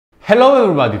Hello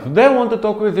everybody, today I want to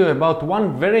talk with you about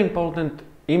one very important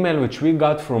email which we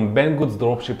got from Banggood's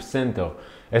Dropship Center.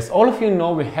 As all of you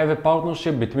know, we have a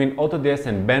partnership between AutoDS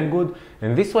and Banggood,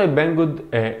 and this way Banggood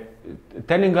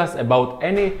telling us about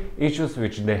any issues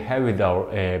which they have with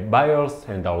our buyers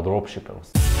and our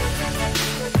dropshippers.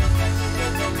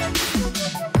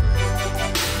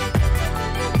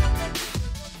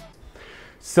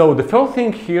 So the first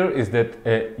thing here is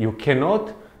that you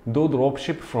cannot do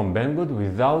dropship from Banggood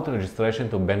without registration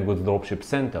to Banggood's Dropship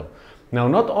Center. Now,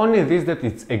 not only this that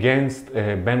it's against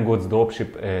Banggood's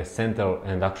Dropship Center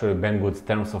and actually Banggood's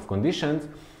terms of conditions,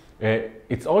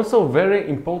 it's also very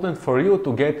important for you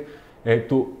to get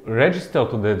to register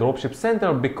to the Dropship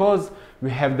Center, because we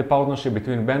have the partnership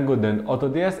between Banggood and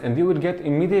AutoDS, and you will get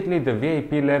immediately the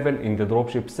VIP level in the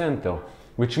Dropship Center,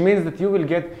 which means that you will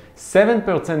get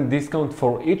 7% discount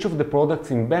for each of the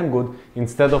products in Banggood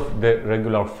instead of the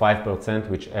regular 5%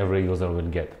 which every user will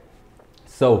get.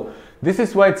 So this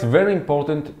is why it's very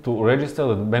important to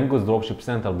register at Banggood's Dropship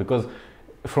Center, because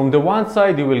from the one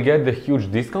side you will get the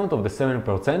huge discount of the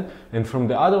 7%, and from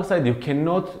the other side you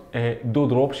cannot do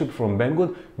dropship from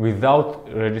Banggood without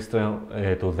registering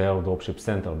to their Dropship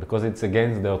Center, because it's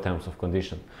against their terms of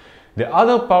condition. The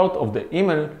other part of the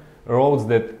email wrote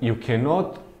that you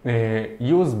cannot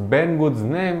use Banggood's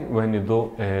name when you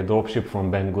do dropship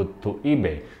from Banggood to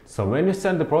eBay. So when you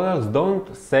sell the products,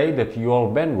 don't say that you are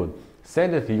Banggood. Say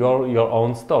that you are your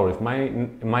own store. If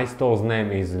my store's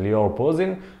name is Lior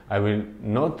Pozin, I will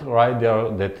not write there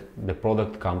that the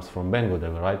product comes from Banggood. I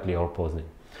will write Lior Pozin.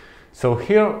 So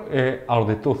here are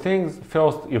the two things.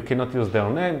 First, you cannot use their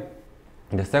name.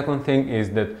 The second thing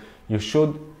is that you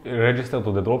should register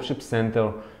to the Dropship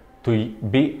Center to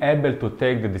be able to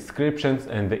take the descriptions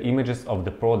and the images of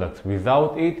the products.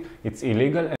 Without it, it's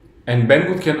illegal. And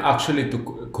Banggood can actually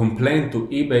complain to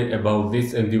eBay about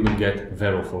this, and you will get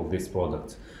zero for these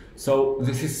products. So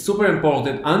this is super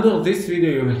important. Under this video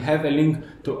you will have a link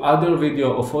to other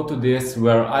video of AutoDS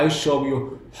where I show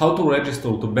you how to register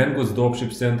to Banggood's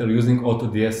Dropship Center using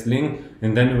AutoDS link,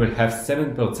 and then you will have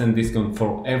 7% discount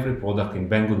for every product in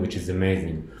Banggood, which is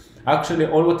amazing. Actually,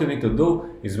 all what you need to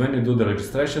do is when you do the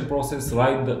registration process,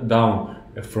 write down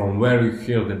from where you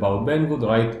heard about Banggood,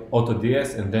 write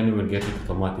AutoDS, and then you will get it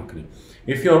automatically.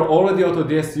 If you're already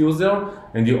AutoDS user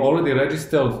and you already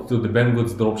registered to the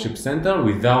Banggood's Dropship Center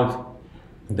without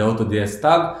the AutoDS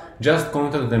tag, just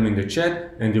contact them in the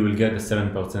chat and you will get a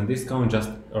 7% discount. Just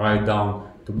write down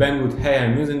to Banggood, hey,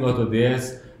 I'm using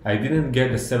AutoDS, I didn't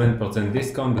get the 7%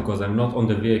 discount because I'm not on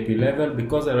the VIP level,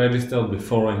 because I registered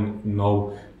before I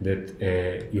know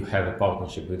that you have a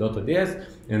partnership with AutoDS,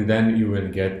 and then you will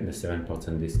get the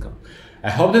 7% discount. I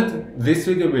hope that this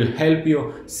video will help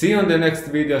you. See you on the next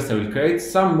videos. I will create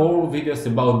some more videos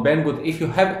about Banggood. If you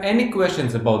have any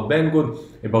questions about Banggood,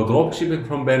 about dropshipping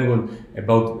from Banggood,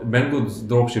 about Banggood's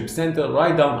Dropship Center,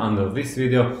 write down under this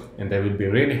video, and I will be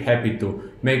really happy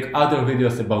to make other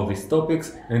videos about these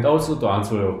topics and also to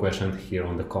answer your questions here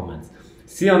on the comments.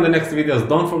 See you on the next videos.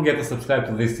 Don't forget to subscribe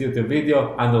to this YouTube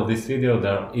video. Under this video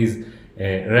there is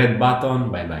a red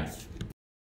button. Bye bye.